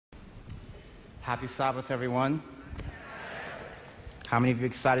Happy Sabbath, everyone. How many of you are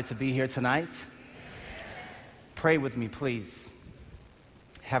excited to be here tonight? Pray with me, please.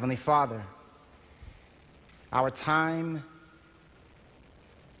 Heavenly Father, our time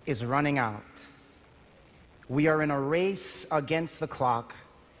is running out. We are in a race against the clock.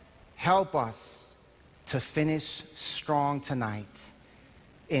 Help us to finish strong tonight.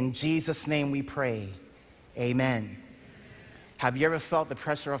 In Jesus' name we pray. Amen. Have you ever felt the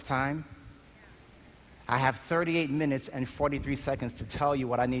pressure of time? I have 38 minutes and 43 seconds to tell you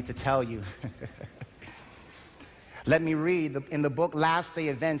what I need to tell you. Let me read. In the book Last Day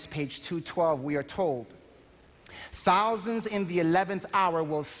Events, page 212, we are told, thousands in the 11th hour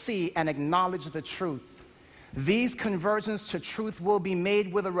will see and acknowledge the truth. These conversions to truth will be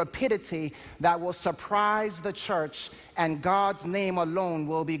made with a rapidity that will surprise the church, and God's name alone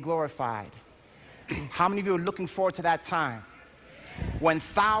will be glorified. How many of you are looking forward to that time when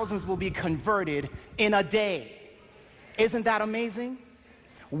thousands will be converted in a day? Isn't that amazing?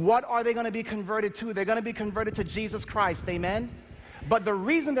 What are they going to be converted to? They're going to be converted to Jesus Christ, amen? But the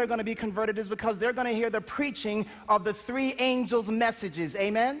reason they're going to be converted is because they're going to hear the preaching of the three angels' messages,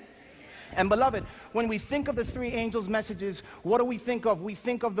 amen? And beloved, when we think of the three angels' messages, what do we think of? We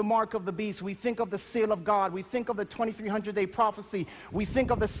think of the mark of the beast. We think of the seal of God. We think of the 2300-day prophecy. We think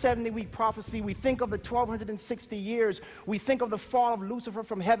of the 70-week prophecy. We think of the 1260 years. We think of the fall of Lucifer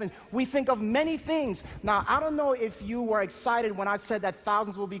from heaven. We think of many things. Now, I don't know if you were excited when I said that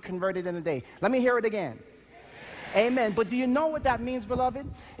thousands will be converted in a day. Let me hear it again. Amen. But do you know what that means, beloved?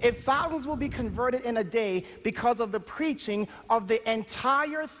 If thousands will be converted in a day because of the preaching of the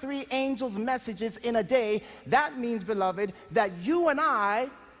entire three angels' messages in a day, that means, beloved, that you and I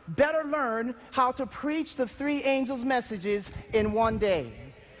better learn how to preach the three angels' messages in one day.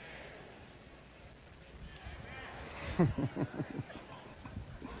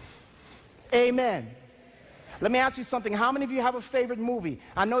 Amen. Let me ask you something. How many of you have a favorite movie?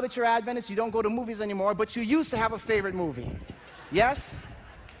 I know that you're Adventists, you don't go to movies anymore, but you used to have a favorite movie. Yes?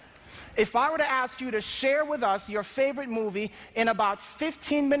 If I were to ask you to share with us your favorite movie in about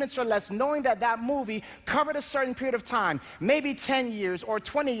 15 minutes or less, knowing that that movie covered a certain period of time, maybe 10 years or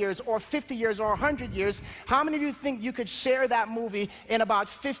 20 years or 50 years or 100 years, how many of you think you could share that movie in about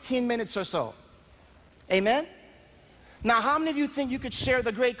 15 minutes or so? Amen? Now, how many of you think you could share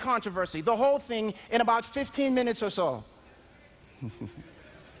the great controversy, the whole thing, in about 15 minutes or so?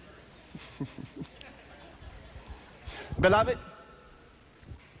 Beloved,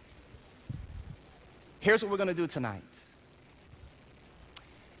 here's what we're going to do tonight.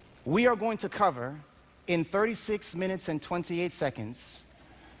 We are going to cover, in 36 minutes and 28 seconds,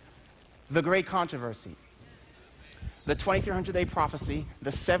 the great controversy. The 2300-day prophecy, the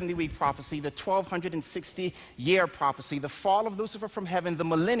 70-week prophecy, the 1260-year prophecy, the fall of Lucifer from heaven, the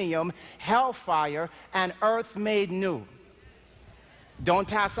millennium, hellfire, and earth made new. Don't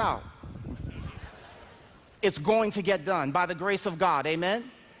pass out. It's going to get done by the grace of God.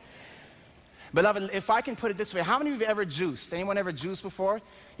 Amen? Beloved, if I can put it this way, how many of you have ever juiced? Anyone ever juiced before?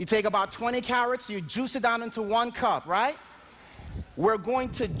 You take about 20 carrots, you juice it down into 1 cup, right? We're going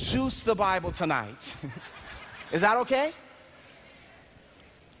to juice the Bible tonight. Is that okay?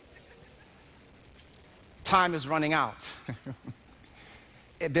 Time is running out.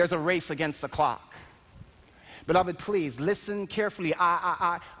 There's a race against the clock. Beloved, please listen carefully.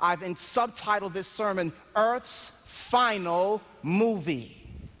 I've subtitled this sermon, Earth's Final Movie.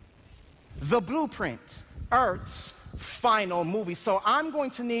 The blueprint, Earth's final movie. So I'm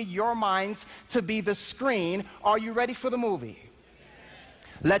going to need your minds to be the screen. Are you ready for the movie?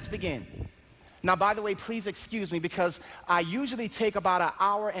 Let's begin. Now, by the way, please excuse me because I usually take about 1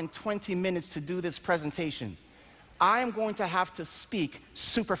 hour and 20 minutes to do this presentation. I am going to have to speak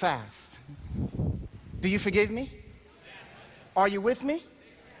super fast. Do you forgive me? Are you with me?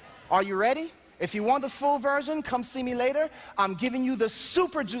 Are you ready? If you want the full version, come see me later. I'm giving you the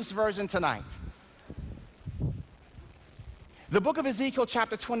super juice version tonight. The book of Ezekiel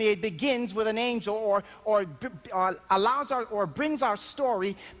chapter 28 begins with an angel begins our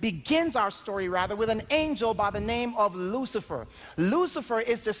story with an angel by the name of Lucifer. Lucifer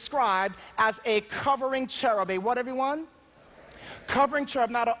is described as a covering cherub. What, everyone? Covering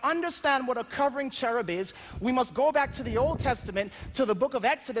cherub. Now, to understand what a covering cherub is, we must go back to the Old Testament, to the book of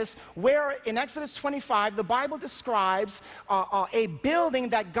Exodus, where in Exodus 25, the Bible describes a building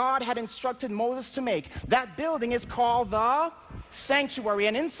that God had instructed Moses to make. That building is called the sanctuary,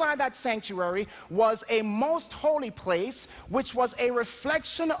 and inside that sanctuary was a most holy place, which was a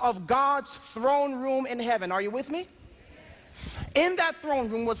reflection of God's throne room in heaven. Are you with me? In that throne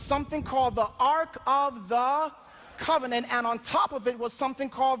room was something called the Ark of the covenant, and on top of it was something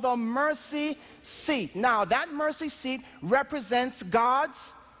called the mercy seat. Now, that mercy seat represents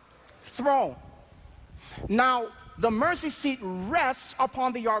God's throne. Now, the mercy seat rests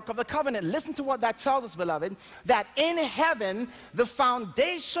upon the Ark of the Covenant. Listen to what that tells us, beloved, that in heaven, the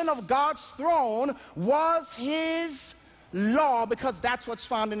foundation of God's throne was his law, because that's what's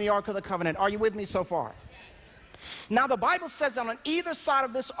found in the Ark of the Covenant. Are you with me so far? Now, the Bible says that on either side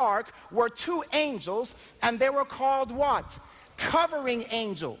of this ark were two angels, and they were called what? Covering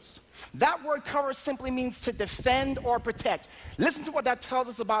angels. That word cover simply means to defend or protect. Listen to what that tells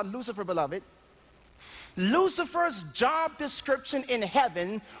us about Lucifer, beloved. Lucifer's job description in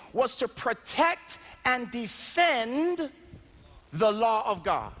heaven was to protect and defend the law of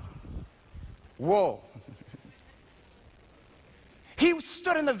God. Whoa. He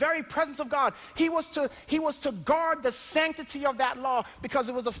stood in the very presence of God. He was to guard the sanctity of that law, because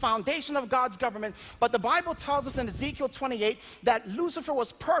it was the foundation of God's government. But the Bible tells us in Ezekiel 28 that Lucifer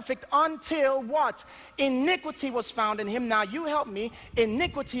was perfect until what? Iniquity was found in him. Now you help me.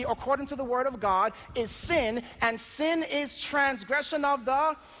 Iniquity, according to the word of God, is sin, and sin is transgression of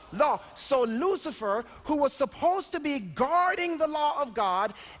the law. So Lucifer, who was supposed to be guarding the law of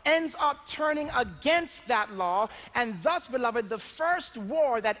God, ends up turning against that law, and thus, beloved, the first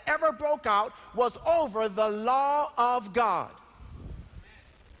war that ever broke out was over the law of God.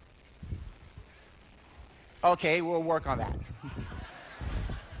 Okay, we'll work on that.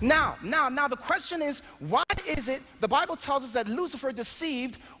 Now, the question is, why is it the Bible tells us that Lucifer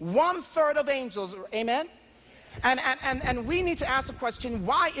deceived 1/3 of angels? Amen? And we need to ask the question,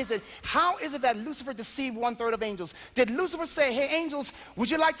 why is it, how is it that Lucifer deceived 1/3 of angels? Did Lucifer say, hey, angels,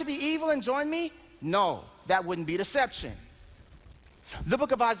 would you like to be evil and join me? No, that wouldn't be deception. The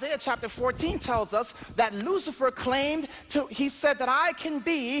book of Isaiah chapter 14 tells us that Lucifer claimed he said that I can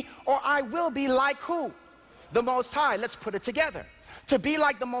be, or I will be like who? The Most High. Let's put it together. To be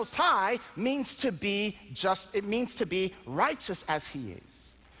like the Most High means to be just, it means to be righteous as he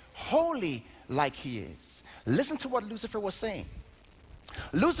is, holy like he is. Listen to what Lucifer was saying.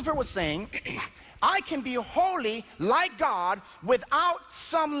 Lucifer was saying, I can be holy like God without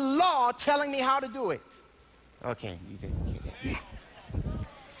some law telling me how to do it. Okay, you didn't get it.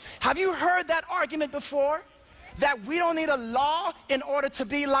 Have you heard that argument before? That we don't need a law in order to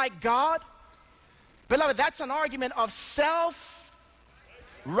be like God? Beloved, that's an argument of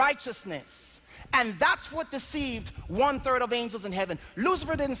self-righteousness. And that's what deceived 1/3 of angels in heaven.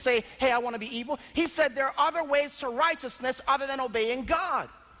 Lucifer didn't say, hey, I want to be evil. He said there are other ways to righteousness other than obeying God.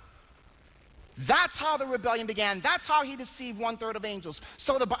 That's how the rebellion began. That's how he deceived 1/3 of angels.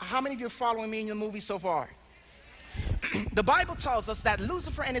 So how many of you are following me in the movie so far? The Bible tells us that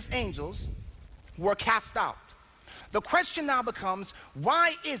Lucifer and his angels were cast out. The question now becomes,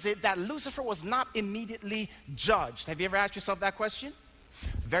 why is it that Lucifer was not immediately judged? Have you ever asked yourself that question?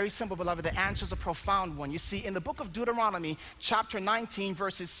 Very simple, beloved. The answer is a profound one. You see, in the book of Deuteronomy, chapter 19,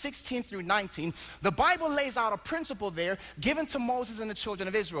 verses 16 through 19, the Bible lays out a principle there given to Moses and the children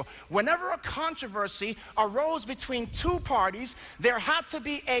of Israel. Whenever a controversy arose between two parties, there had to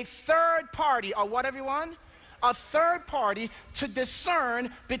be a third party, or what, everyone? A third party to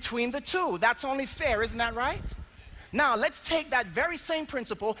discern between the two. That's only fair, isn't that right? Now, let's take that very same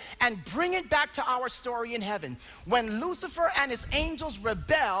principle and bring it back to our story in heaven. When Lucifer and his angels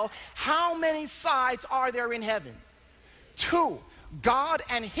rebel, how many sides are there in heaven? 2. God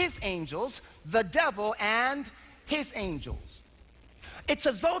and his angels, the devil and his angels. It's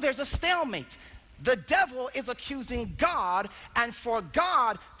as though there's a stalemate. The devil is accusing God, and for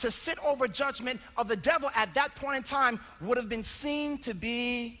God to sit over judgment of the devil at that point in time would have been seen to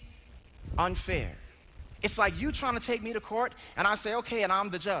be unfair. It's like you trying to take me to court, and I say, okay, and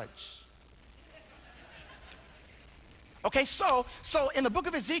I'm the judge. Okay, so in the book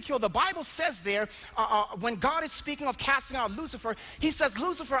of Ezekiel, the Bible says there, when God is speaking of casting out Lucifer, he says,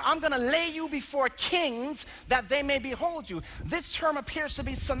 Lucifer, I'm going to lay you before kings that they may behold you. This term appears to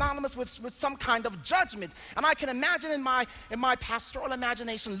be synonymous with some kind of judgment. And I can imagine in my pastoral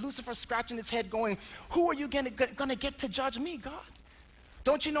imagination, Lucifer scratching his head going, who are you going to get to judge me, God?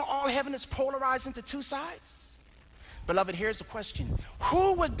 Don't you know all heaven is polarized into two sides? Beloved, here's the question.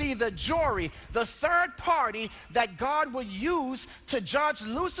 Who would be the jury, the third party that God would use to judge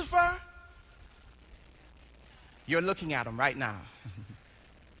Lucifer? You're looking at him right now.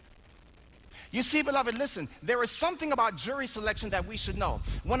 You see, beloved, listen, there is something about jury selection that we should know.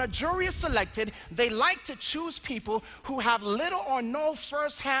 When a jury is selected, they like to choose people who have little or no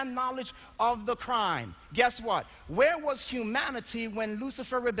first-hand knowledge of the crime. Guess what? Where was humanity when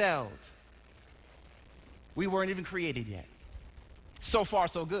Lucifer rebelled? We weren't even created yet. So far,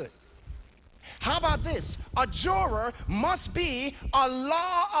 so good. How about this? A juror must be a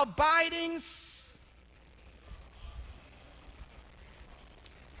law-abiding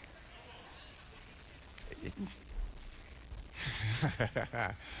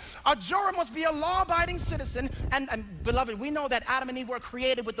a juror must be a law-abiding citizen. And beloved, we know that Adam and Eve were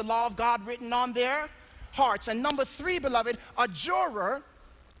created with the law of God written on their hearts. And number 3, beloved, a juror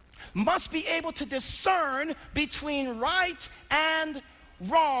must be able to discern between right and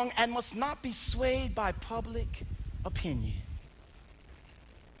wrong and must not be swayed by public opinion.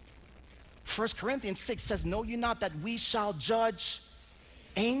 1 Corinthians 6 says, know you not that we shall judge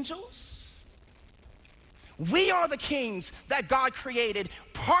angels? We are the kings that God created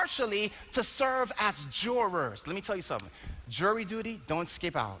partially to serve as jurors. Let me tell you something. Jury duty, don't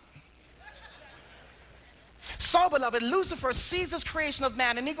skip out. So, beloved, Lucifer sees this creation of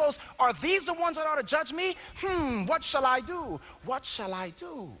man and he goes, are these the ones that ought to judge me? What shall I do? What shall I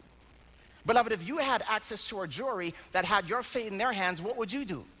do? Beloved, if you had access to a jury that had your fate in their hands, what would you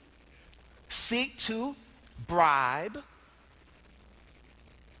do? Seek to bribe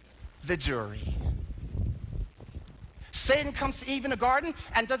the jury. Satan comes to Eve in the garden,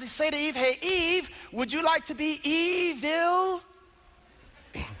 and does he say to Eve, hey, Eve, would you like to be evil?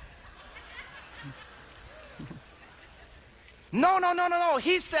 No.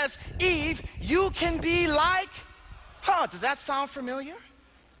 He says, Eve, you can be like, does that sound familiar?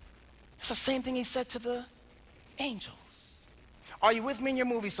 It's the same thing he said to the angels. Are you with me in your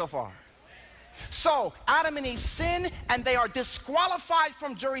movie so far? So, Adam and Eve sin, and they are disqualified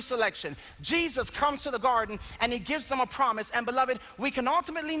from jury selection. Jesus comes to the garden, and he gives them a promise. And, beloved, we can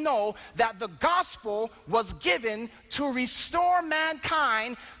ultimately know that the gospel was given to restore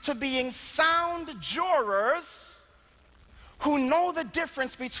mankind to being sound jurors who know the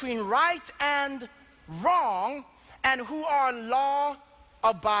difference between right and wrong and who are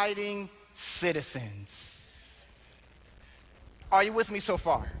law-abiding citizens. Are you with me so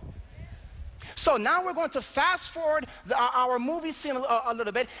far? So now we're going to fast forward our movie scene a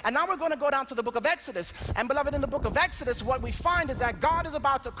little bit, and now we're going to go down to the book of Exodus. And beloved, in the book of Exodus, what we find is that God is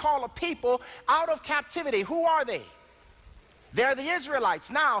about to call a people out of captivity. Who are they? They're the Israelites.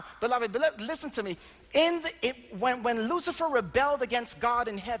 Now, beloved, listen to me. When Lucifer rebelled against God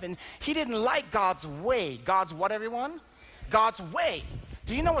in heaven, he didn't like God's way. God's what, everyone? God's way.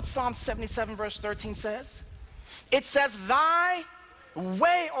 Do you know what Psalm 77 verse 13 says? It says, thy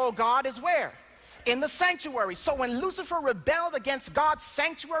way, O God, is where? In the sanctuary. So when Lucifer rebelled against God's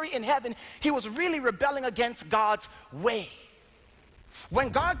sanctuary in heaven, he was really rebelling against God's way. When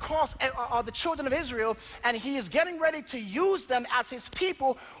God calls the children of Israel, and he is getting ready to use them as his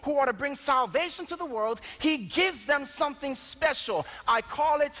people who are to bring salvation to the world, he gives them something special. I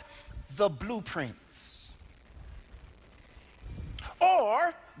call it the blueprints,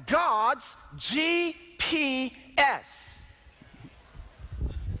 or God's GPS.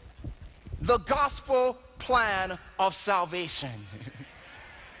 The gospel plan of salvation.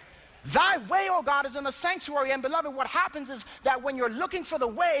 Thy way, O God, is in the sanctuary. And beloved, what happens is that when you're looking for the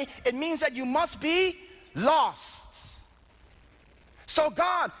way, it means that you must be lost. So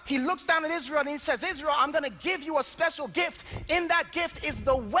God, he looks down at Israel and he says, Israel, I'm going to give you a special gift. In that gift is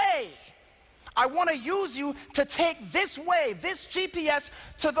the way. I want to use you to take this way, this GPS,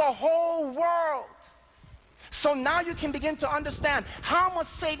 to the whole world. So now you can begin to understand how much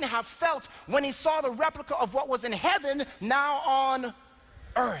Satan have felt when he saw the replica of what was in heaven now on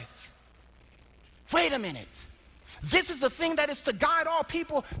earth. Wait a minute. This is the thing that is to guide all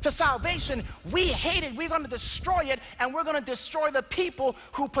people to salvation. We hate it. We're going to destroy it, and we're going to destroy the people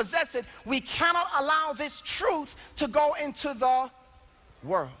who possess it. We cannot allow this truth to go into the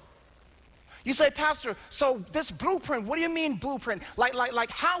world. You say, Pastor, so this blueprint, what do you mean blueprint? Like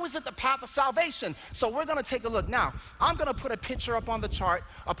how is it the path of salvation? So we're going to take a look. Now, I'm going to put a picture up on the chart,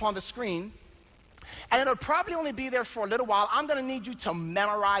 up on the screen, and it'll probably only be there for a little while. I'm going to need you to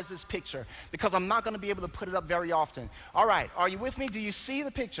memorize this picture because I'm not going to be able to put it up very often. All right, are you with me? Do you see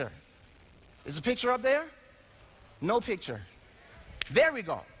the picture? Is the picture up there? No picture. There we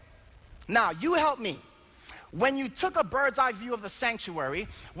go. Now, you help me. When you took a bird's eye view of the sanctuary,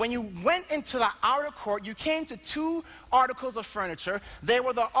 when you went into the outer court, you came to two articles of furniture. They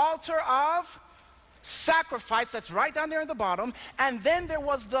were the altar of sacrifice, that's right down there in the bottom, and then there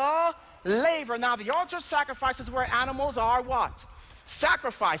was the laver. Now, the altar of sacrifice is where animals are what?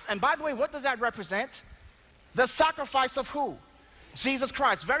 Sacrificed. And by the way, what does that represent? The sacrifice of who? Jesus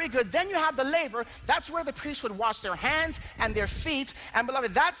Christ. Very good. Then you have the laver. That's where the priest would wash their hands and their feet. And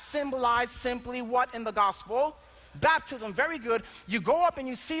beloved, that symbolized simply what in the gospel? Baptism. Very good. You go up and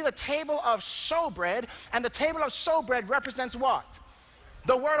you see the table of showbread, and the table of showbread represents what?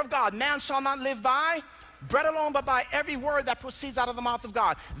 The word of God. Man shall not live by bread alone, but by every word that proceeds out of the mouth of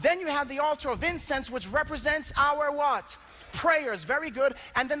God. Then you have the altar of incense, which represents our what? Prayers. Very good.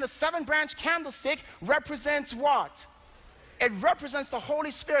 And then the 7-branch candlestick represents what? It represents the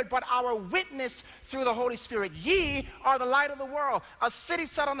Holy Spirit, but our witness through the Holy Spirit. Ye are the light of the world. A city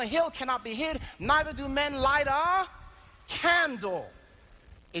set on a hill cannot be hid, neither do men light a candle.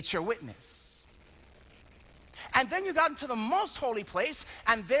 It's your witness. And then you got into the most holy place,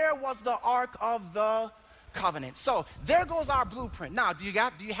 and there was the Ark of the Covenant. So there goes our blueprint. Now, do you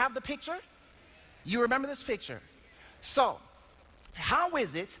have the picture? You remember this picture? So, how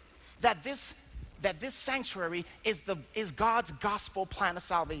is it that this sanctuary is God's gospel plan of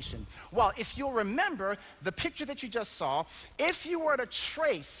salvation? Well, if you'll remember the picture that you just saw, if you were to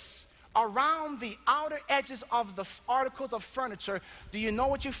trace around the outer edges of the articles of furniture, do you know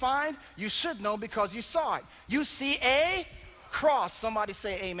what you find? You should know because you saw it. You see a cross. Somebody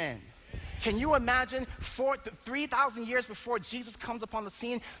say amen. Can you imagine 3,000 years before Jesus comes upon the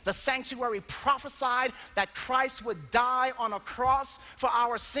scene, the sanctuary prophesied that Christ would die on a cross for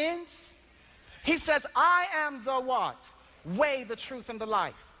our sins? He says, I am the what? Way, the truth, and the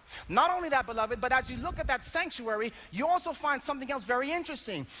life. Not only that, beloved, but as you look at that sanctuary, you also find something else very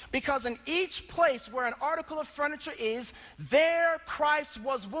interesting. Because in each place where an article of furniture is, there Christ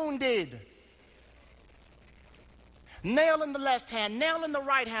was wounded. Nail in the left hand, nail in the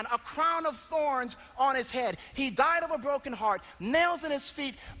right hand, a crown of thorns on his head. He died of a broken heart, nails in his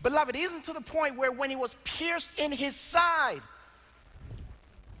feet. Beloved, even to the point where when he was pierced in his side.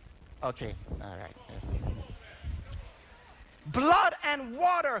 Okay, all right. Blood and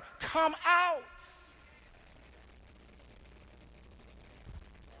water come out.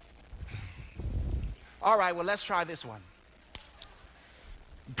 All right, well, let's try this one.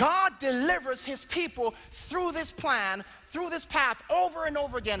 God delivers his people through this plan, through this path, over and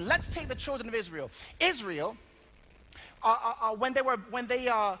over again. Let's take the children of Israel. Israel, when they were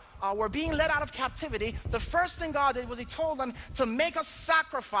being led out of captivity, the first thing God did was he told them to make a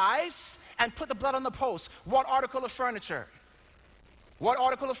sacrifice and put the blood on the post. What article of furniture? What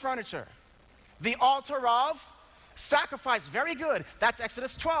article of furniture? The altar of sacrifice. Very good. That's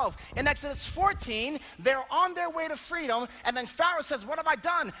Exodus 12. In Exodus 14, they're on their way to freedom, and then Pharaoh says, what have I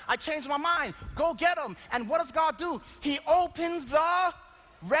done? I changed my mind. Go get them. And what does God do? He opens the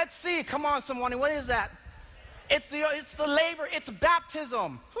Red Sea. Come on, someone. What is that? It's the laver. It's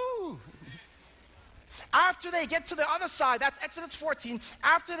baptism. Whew. After they get to the other side, that's Exodus 14,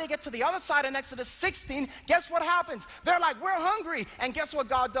 after they get to the other side in Exodus 16, guess what happens? They're like, we're hungry. And guess what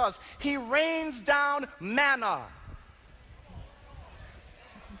God does? He rains down manna.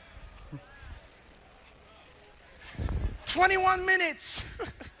 21 minutes.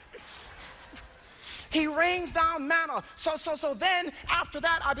 He rains down manna. So then, after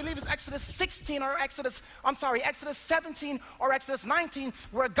that, I believe it's Exodus 16 or Exodus 17 or Exodus 19,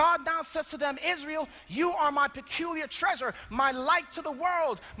 where God now says to them, Israel, you are my peculiar treasure, my light to the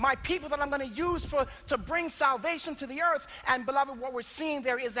world, my people that I'm going to use to bring salvation to the earth. And beloved, what we're seeing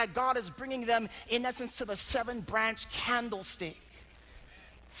there is that God is bringing them, in essence, to the 7-branch candlestick.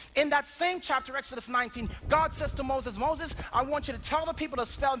 In that same chapter, Exodus 19, God says to Moses, Moses, I want you to tell the people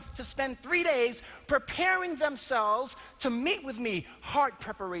to spend 3 days preparing themselves to meet with me, heart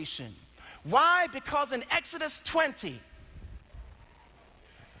preparation. Why? Because in Exodus 20,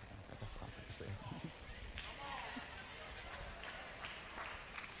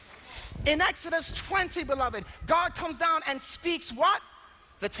 in Exodus 20, beloved, God comes down and speaks what?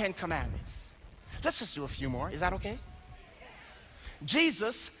 The 10 Commandments. Let's just do a few more. Is that okay?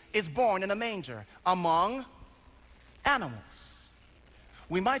 Jesus is born in a manger among animals.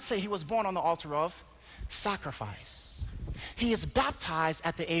 We might say he was born on the altar of sacrifice. He is baptized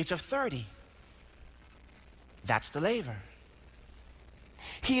at the age of 30. That's the laver.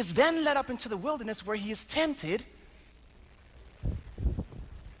 He is then led up into the wilderness where he is tempted.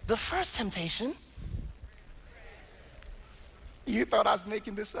 The first temptation. You thought I was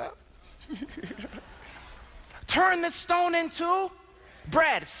making this up? Turn this stone into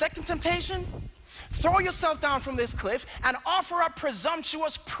bread. Second temptation, throw yourself down from this cliff and offer up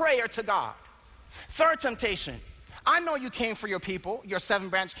presumptuous prayer to God. Third temptation, I know you came for your people, your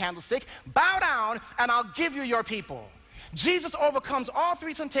 7-branch candlestick. Bow down and I'll give you your people. Jesus overcomes all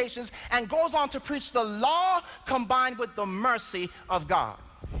 3 temptations and goes on to preach the law combined with the mercy of God.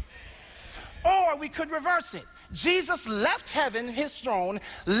 Or we could reverse it. Jesus left heaven, his throne,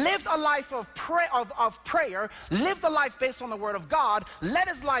 lived a life of prayer, lived a life based on the word of God, let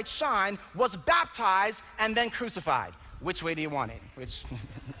his light shine, was baptized, and then crucified. Which way do you want it? Which?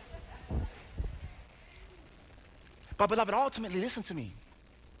 But beloved, ultimately, listen to me.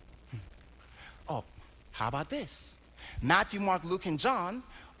 How about this? Matthew, Mark, Luke, and John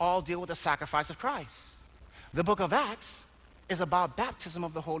all deal with the sacrifice of Christ. The book of Acts is about baptism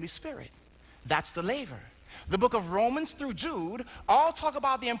of the Holy Spirit. That's the laver. The book of Romans through Jude all talk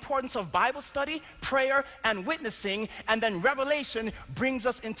about the importance of Bible study, prayer, and witnessing, and then Revelation brings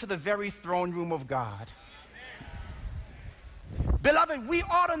us into the very throne room of God. Amen. Beloved, we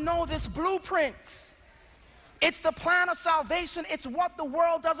ought to know this blueprint. It's the plan of salvation. It's what the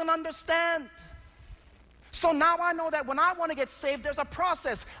world doesn't understand. So now I know that when I want to get saved, there's a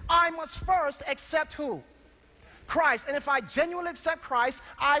process. I must first accept who? Christ. And if I genuinely accept Christ,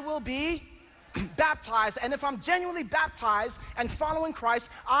 I will be baptized. And if I'm genuinely baptized and following Christ,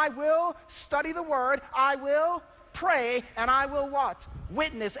 I will study the Word, I will pray, and I will what?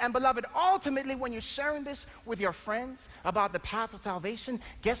 Witness. And beloved, ultimately when you're sharing this with your friends about the path of salvation,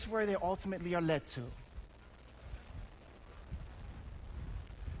 guess where they ultimately are led to?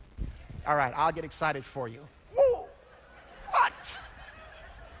 All right, I'll get excited for you. Woo! What?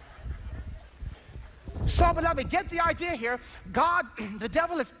 So, beloved, get the idea here. God, the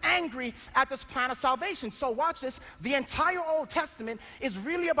devil is angry at this plan of salvation. So watch this. The entire Old Testament is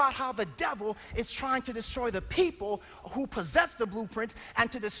really about how the devil is trying to destroy the people who possess the blueprint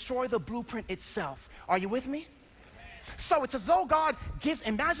and to destroy the blueprint itself. Are you with me? So it's as though God gives,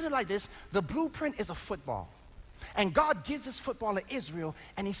 imagine it like this, the blueprint is a football. And God gives this football to Israel,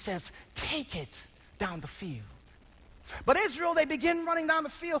 and he says, take it down the field. But Israel, they begin running down the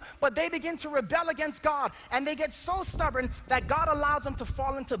field, but they begin to rebel against God, and they get so stubborn that God allows them to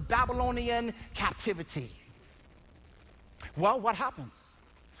fall into Babylonian captivity. Well, what happens?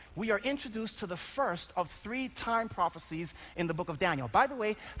 We are introduced to the first of 3 time prophecies in the book of Daniel. By the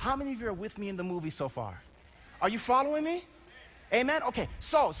way, how many of you are with me in the movie so far? Are you following me? Amen? Okay,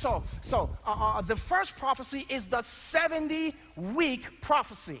 so the first prophecy is the 70-week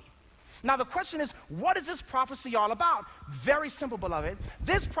prophecy. Now the question is, what is this prophecy all about? Very simple, beloved.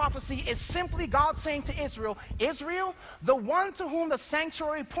 This prophecy is simply God saying to Israel, Israel, the one to whom the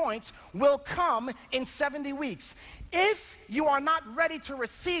sanctuary points will come in 70 weeks. If you are not ready to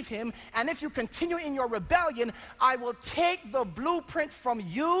receive him, and if you continue in your rebellion, I will take the blueprint from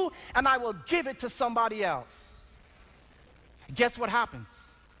you and I will give it to somebody else. Guess what happens?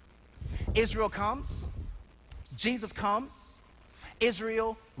 Israel comes, Jesus comes,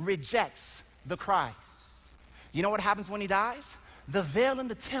 Israel rejects the Christ. You know what happens when he dies? The veil in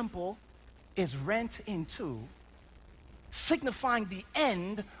the temple is rent in two, signifying the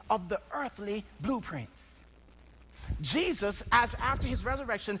end of the earthly blueprint. Jesus, after his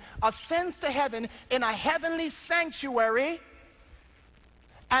resurrection, ascends to heaven in a heavenly sanctuary,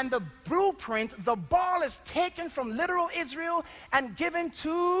 and the blueprint, the ball, is taken from literal Israel and given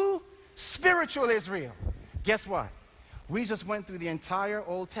to spiritual Israel. Guess what? We just went through the entire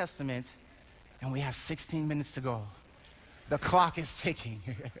Old Testament, and we have 16 minutes to go. The clock is ticking.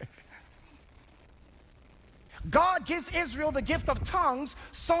 God gives Israel the gift of tongues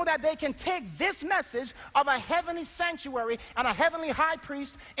so that they can take this message of a heavenly sanctuary and a heavenly high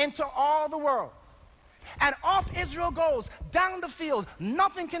priest into all the world. And off Israel goes down the field.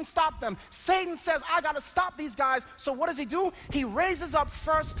 Nothing can stop them. Satan says, I got to stop these guys. So what does he do? He raises up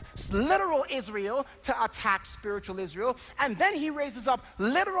first literal Israel to attack spiritual Israel. And then he raises up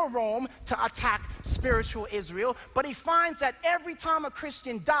literal Rome to attack spiritual Israel. But he finds that every time a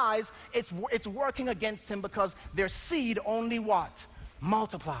Christian dies, it's working against him, because their seed only what?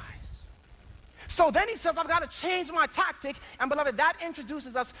 Multiplies. So then he says, I've got to change my tactic. And beloved, that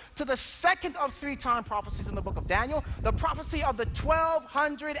introduces us to the second of 3 time prophecies in the book of Daniel, the prophecy of the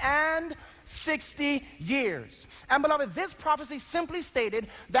 1260 years. And beloved, this prophecy simply stated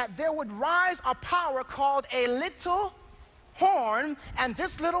that there would rise a power called a little horn, and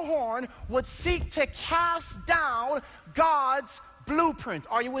this little horn would seek to cast down God's blueprint.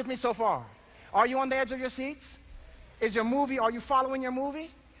 Are you with me so far? Are you on the edge of your seats? Are you following your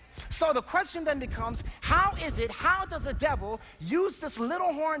movie? So the question then becomes, how does the devil use this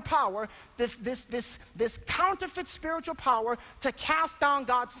little horn power, this counterfeit spiritual power, to cast down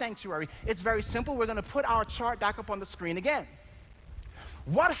God's sanctuary? It's very simple. We're going to put our chart back up on the screen again.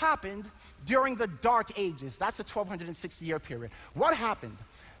 What happened during the Dark Ages? That's a 1260-year period. What happened?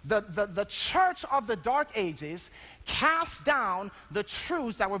 The church of the Dark Ages cast down the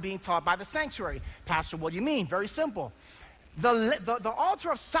truths that were being taught by the sanctuary. Pastor, what do you mean? Very simple. The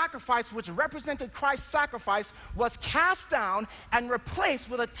altar of sacrifice, which represented Christ's sacrifice, was cast down and replaced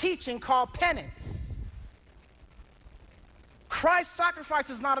with a teaching called penance. Christ's sacrifice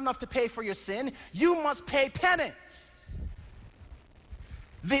is not enough to pay for your sin. You must pay penance.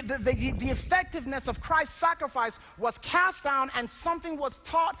 The effectiveness of Christ's sacrifice was cast down, and something was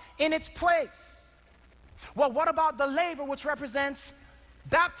taught in its place. Well, what about the laver, which represents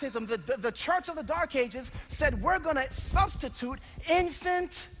baptism? The church of the Dark Ages said, we're going to substitute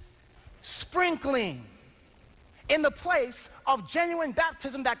infant sprinkling in the place of genuine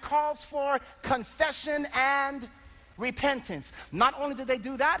baptism that calls for confession and repentance. Not only did they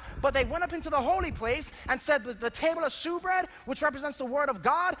do that, but they went up into the holy place and said the table of shewbread, which represents the word of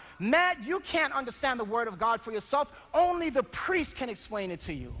God, man, you can't understand the word of God for yourself. Only the priest can explain it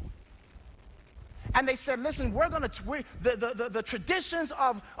to you. And they said, listen, the traditions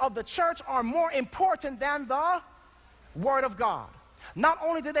of the church are more important than the word of God. Not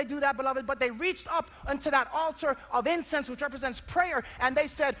only did they do that, beloved, but they reached up unto that altar of incense, which represents prayer, and they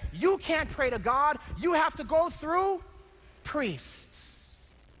said, you can't pray to God. You have to go through priests.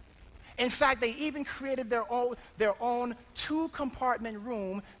 In fact, they even created their own two-compartment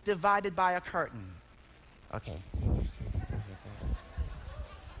room divided by a curtain. Okay.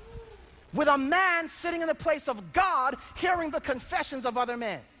 With a man sitting in the place of God, hearing the confessions of other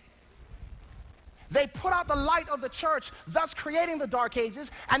men. They put out the light of the church, thus creating the Dark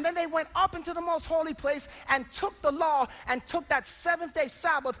Ages, and then they went up into the most holy place and took the law and took that seventh-day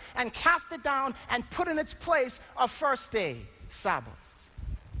Sabbath and cast it down and put in its place a first-day Sabbath.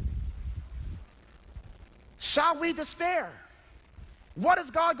 Shall we despair? What is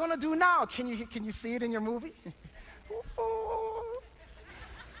God going to do now? Can you see it in your movie?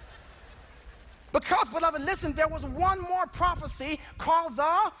 Because, beloved, listen, there was one more prophecy called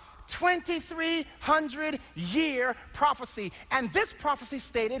the 2300-year prophecy. And this prophecy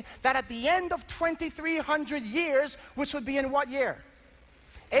stated that at the end of 2300 years, which would be in what year?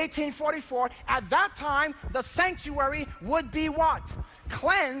 1844. At that time, the sanctuary would be what?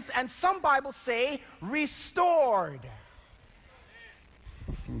 Cleansed, and some Bibles say restored.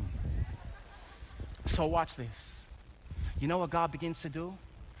 So watch this. You know what God begins to do?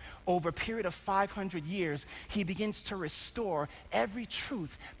 Over a period of 500 years, he begins to restore every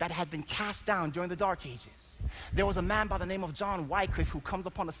truth that had been cast down during the Dark Ages. There was a man by the name of John Wycliffe who comes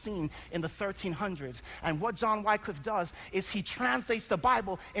upon the scene in the 1300s. And what John Wycliffe does is he translates the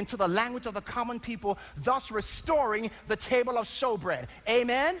Bible into the language of the common people, thus restoring the table of showbread.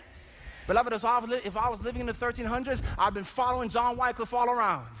 Amen? Beloved, if I was living in the 1300s, I've been following John Wycliffe all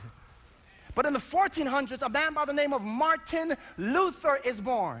around. But in the 1400s, a man by the name of Martin Luther is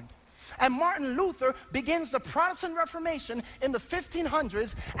born. And Martin Luther begins the Protestant Reformation in the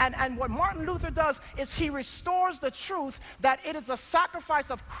 1500s. And what Martin Luther does is he restores the truth that it is a sacrifice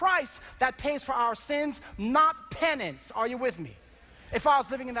of Christ that pays for our sins, not penance. Are you with me? If I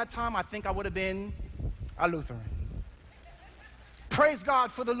was living in that time, I think I would have been a Lutheran. Praise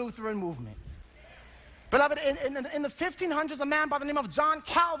God for the Lutheran movement. Beloved, in the 1500s, a man by the name of John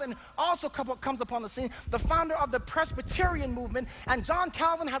Calvin also comes upon the scene, the founder of the Presbyterian movement. And John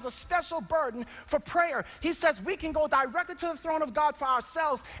Calvin has a special burden for prayer. He says we can go directly to the throne of God for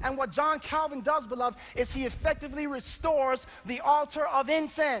ourselves. And what John Calvin does, beloved, is he effectively restores the altar of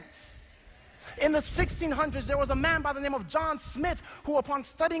incense. In the 1600s, there was a man by the name of John Smith who, upon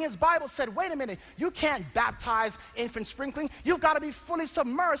studying his Bible, said, wait a minute, you can't baptize infant sprinkling. You've got to be fully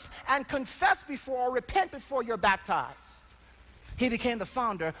submersed and confess before or repent before you're baptized. He became the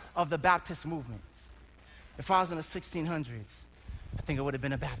founder of the Baptist movement. If I was in the 1600s, I think I would have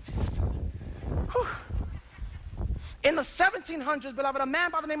been a Baptist. Whew. In the 1700s, beloved, a man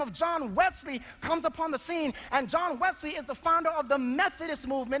by the name of John Wesley comes upon the scene, and John Wesley is the founder of the Methodist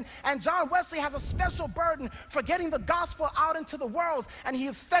movement, and John Wesley has a special burden for getting the gospel out into the world, and he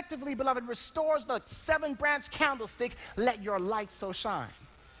effectively, beloved, restores the 7-branch candlestick, let your light so shine.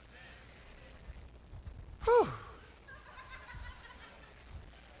 Whew.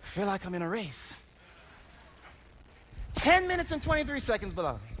 I feel like I'm in a race. 10 minutes and 23 seconds,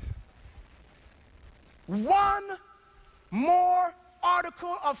 beloved. One more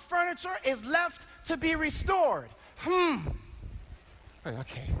article of furniture is left to be restored.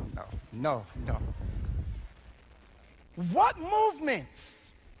 Okay, no. What movements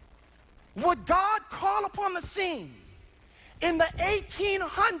would God call upon the scene in the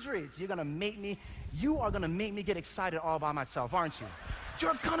 1800s? You are gonna make me get excited all by myself, aren't you?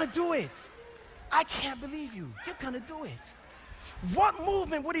 You're gonna do it. I can't believe you. You're gonna do it. What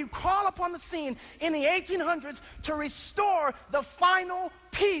movement would he call upon the scene in the 1800s to restore the final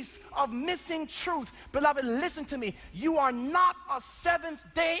piece of missing truth? Beloved, listen to me. You are not a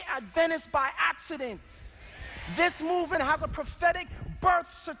Seventh-day Adventist by accident. This movement has a prophetic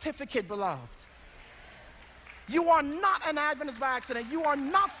birth certificate, beloved. You are not an Adventist by accident. You are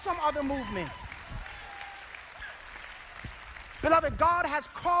not some other movement. Beloved, God has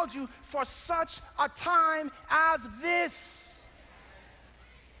called you for such a time as this.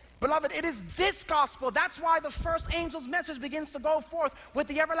 Beloved, it is this gospel. That's why the first angel's message begins to go forth with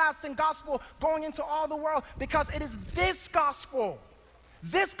the everlasting gospel going into all the world, because it is this gospel.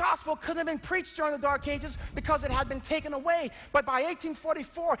 This gospel couldn't have been preached during the Dark Ages because it had been taken away. But by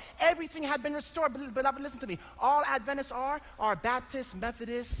 1844, everything had been restored. Beloved, listen to me. All Adventists are Baptists,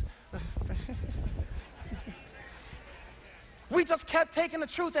 Methodists. We just kept taking the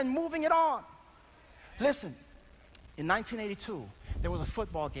truth and moving it on. Listen, in 1982, there was a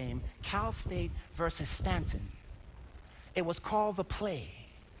football game, Cal State versus Stanton. It was called the Play.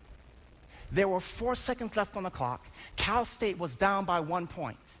 There were 4 seconds left on the clock. Cal State was down by 1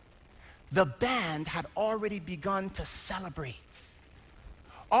 point. The band had already begun to celebrate.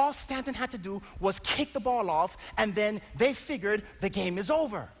 All Stanton had to do was kick the ball off, and then they figured the game is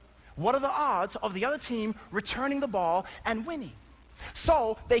over. What are the odds of the other team returning the ball and winning?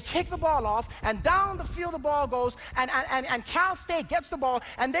 So they kick the ball off, and down the field the ball goes, and Cal State gets the ball,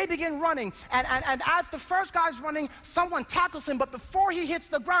 and they begin running. And as the first guy's running, someone tackles him, but before he hits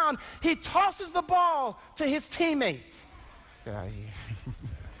the ground, he tosses the ball to his teammate.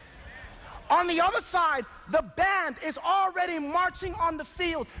 On the other side, the band is already marching on the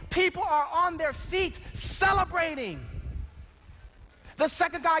field. People are on their feet celebrating. The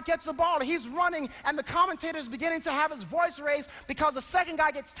second guy gets the ball, he's running, and the commentator is beginning to have his voice raised because the second guy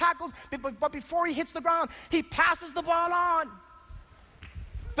gets tackled, but before he hits the ground, he passes the ball on.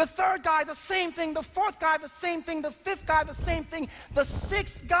 The third guy, the same thing. The fourth guy, the same thing. The fifth guy, the same thing. The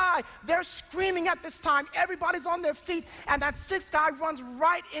sixth guy, they're screaming at this time. Everybody's on their feet, and that sixth guy runs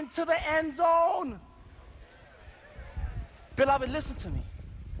right into the end zone. Beloved, listen to me.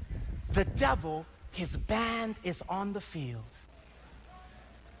 The devil, his band is on the field.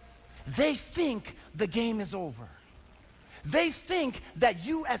 They think the game is over. They think that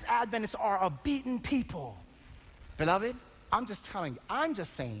you as Adventists are a beaten people. Beloved, I'm just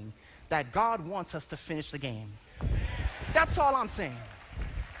saying that God wants us to finish the game. That's all I'm saying.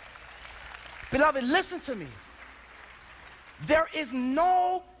 Beloved, listen to me. There is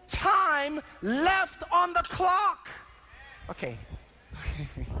no time left on the clock. Okay.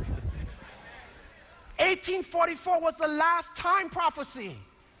 1844 was the last time prophecy.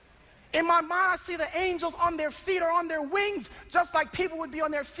 In my mind, I see the angels on their feet or on their wings, just like people would be on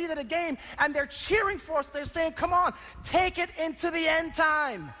their feet at a game, and they're cheering for us. They're saying, come on, take it into the end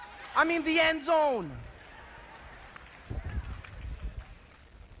time. I mean, the end zone.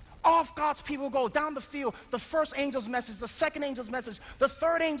 Off God's people go down the field. The first angel's message, the second angel's message, the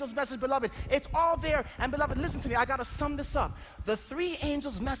third angel's message, beloved. It's all there. And beloved, listen to me. I got to sum this up. The three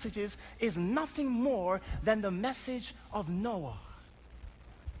angels' messages is nothing more than the message of Noah.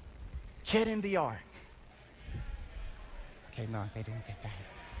 Get in the ark. Okay, no, they didn't get that.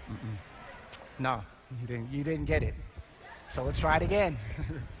 No, you didn't get it. So we'll try it again.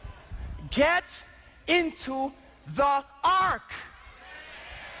 Get into the ark.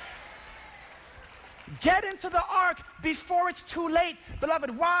 Get into the ark before it's too late.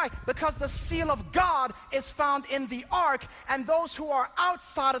 Beloved, why? Because the seal of God is found in the ark, and those who are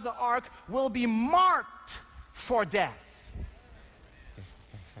outside of the ark will be marked for death.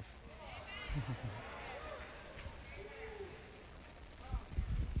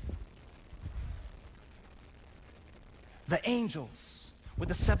 The angels with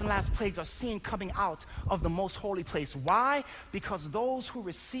the 7 last plagues are seen coming out of the most holy place. Why? Because those who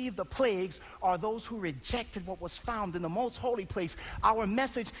received the plagues are those who rejected what was found in the most holy place. Our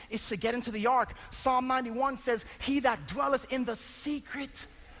message is to get into the ark. Psalm 91 says, he that dwelleth in the secret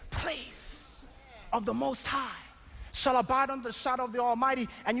place of the Most High shall abide under the shadow of the Almighty.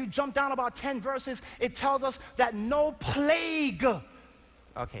 And you jump down about 10 verses, it tells us that no plague,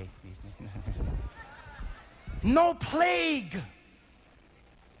 okay, no plague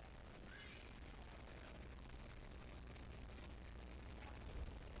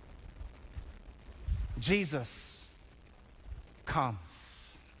Jesus comes.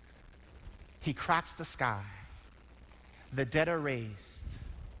 He cracks the sky. The dead are raised.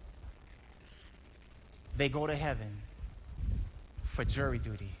 They go to heaven for jury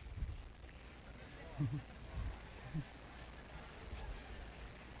duty.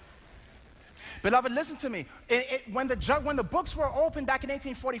 Beloved, listen to me. When the books were opened back in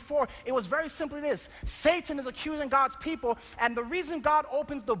 1844, it was very simply this. Satan is accusing God's people, and the reason God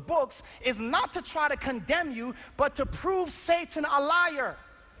opens the books is not to try to condemn you, but to prove Satan a liar.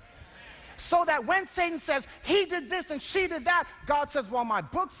 So that when Satan says, he did this and she did that, God says, well, my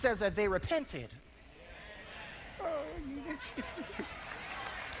book says that they repented.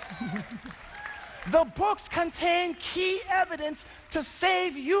 The books contain key evidence to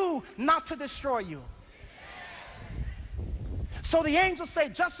save you, not to destroy you. So the angels say,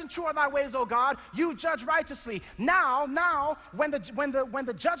 just and true are thy ways, O God. You judge righteously. Now, when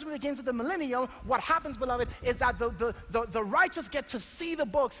the judgment begins at the millennium, what happens, beloved, is that the righteous get to see the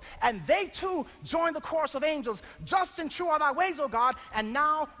books, and they too join the chorus of angels. Just and true are thy ways, O God. And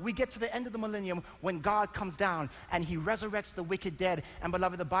now we get to the end of the millennium when God comes down and he resurrects the wicked dead. And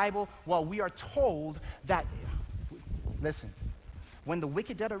beloved, the Bible, well, we are told that, listen, when the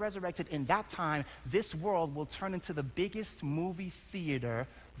wicked dead are resurrected, in that time, this world will turn into the biggest movie theater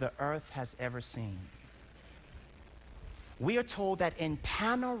the earth has ever seen. We are told that in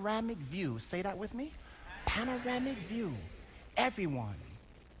panoramic view, say that with me, panoramic view, everyone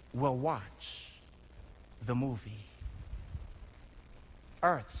will watch the movie.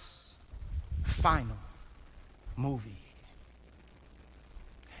 Earth's final movie.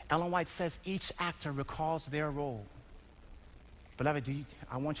 Ellen White says each actor recalls their role. Beloved,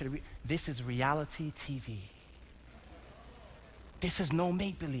 I want you to read. This is reality TV. This is no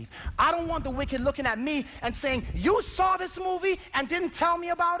make-believe. I don't want the wicked looking at me and saying, you saw this movie and didn't tell me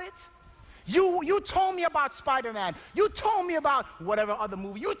about it? You told me about Spider-Man. You told me about whatever other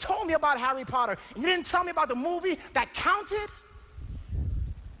movie. You told me about Harry Potter. And you didn't tell me about the movie that counted?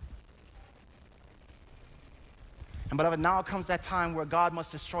 And beloved, now comes that time where God must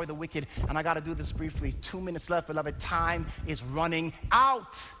destroy the wicked. And I got to do this briefly. 2 minutes left, beloved. Time is running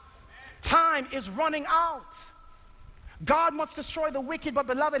out. Time is running out. God must destroy the wicked, but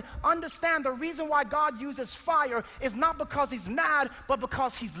beloved, understand the reason why God uses fire is not because he's mad, but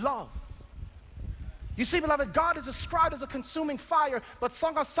because he's love. You see, beloved, God is described as a consuming fire, but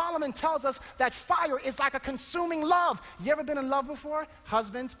Song of Solomon tells us that fire is like a consuming love. You ever been in love before?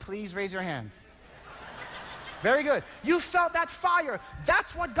 Husbands, please raise your hand. Very good. You felt that fire.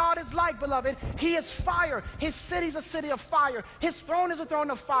 That's what God is like, beloved. He is fire. His city is a city of fire. His throne is a throne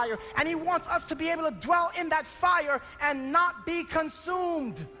of fire. And he wants us to be able to dwell in that fire and not be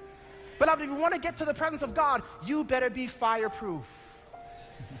consumed. Beloved, if you want to get to the presence of God, you better be fireproof.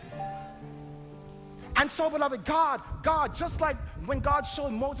 And so, beloved, God, just like when God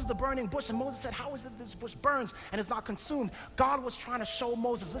showed Moses the burning bush, and Moses said, how is it this bush burns and is not consumed? God was trying to show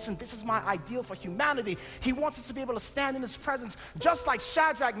Moses, listen, this is my ideal for humanity. He wants us to be able to stand in his presence, just like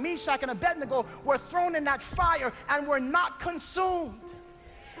Shadrach, Meshach, and Abednego were thrown in that fire and were not consumed.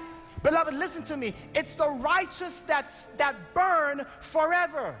 Beloved, listen to me. It's the righteous that burn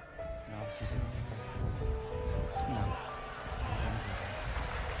forever.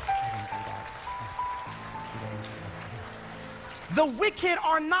 The wicked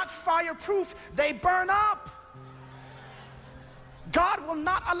are not fireproof. They burn up. God will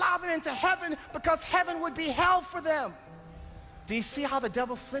not allow them into heaven because heaven would be hell for them. Do you see how the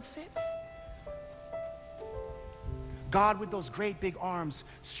devil flips it? God, with those great big arms,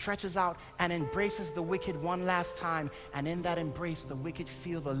 stretches out and embraces the wicked one last time. And in that embrace, the wicked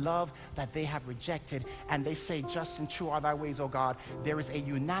feel the love that they have rejected. And they say, just and true are thy ways, O God. There is a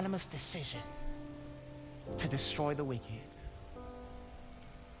unanimous decision to destroy the wicked.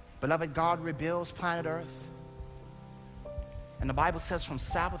 Beloved, God rebuilds planet Earth. And the Bible says from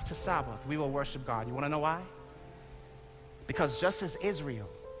Sabbath to Sabbath, we will worship God. You want to know why? Because just as Israel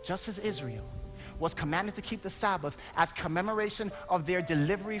was commanded to keep the Sabbath as commemoration of their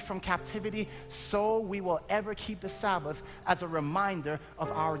delivery from captivity, so we will ever keep the Sabbath as a reminder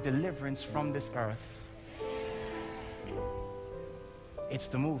of our deliverance from this earth. It's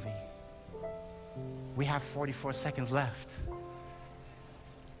the movie. We have 44 seconds left.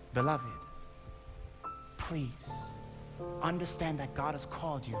 Beloved, please understand that God has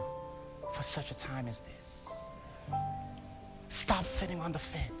called you for such a time as this. Stop sitting on the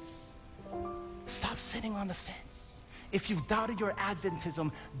fence. Stop sitting on the fence. If you've doubted your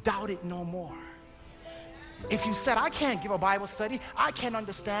Adventism, doubt it no more. If you said, I can't give a Bible study, I can't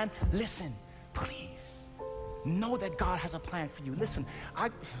understand, listen, please know that God has a plan for you. Listen,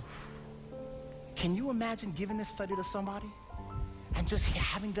 can you imagine giving this study to somebody? And just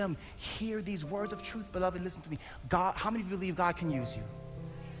having them hear these words of truth? Beloved, listen to me. God, how many of you believe God can use you?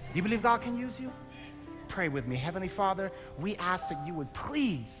 Do you believe God can use you? Pray with me. Heavenly Father, we ask that you would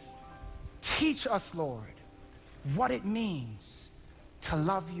please teach us, Lord, what it means to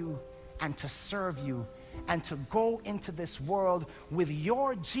love you and to serve you and to go into this world with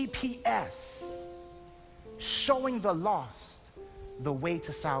your GPS showing the lost the way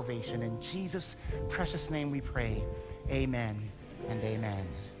to salvation. In Jesus' precious name we pray. Amen and amen.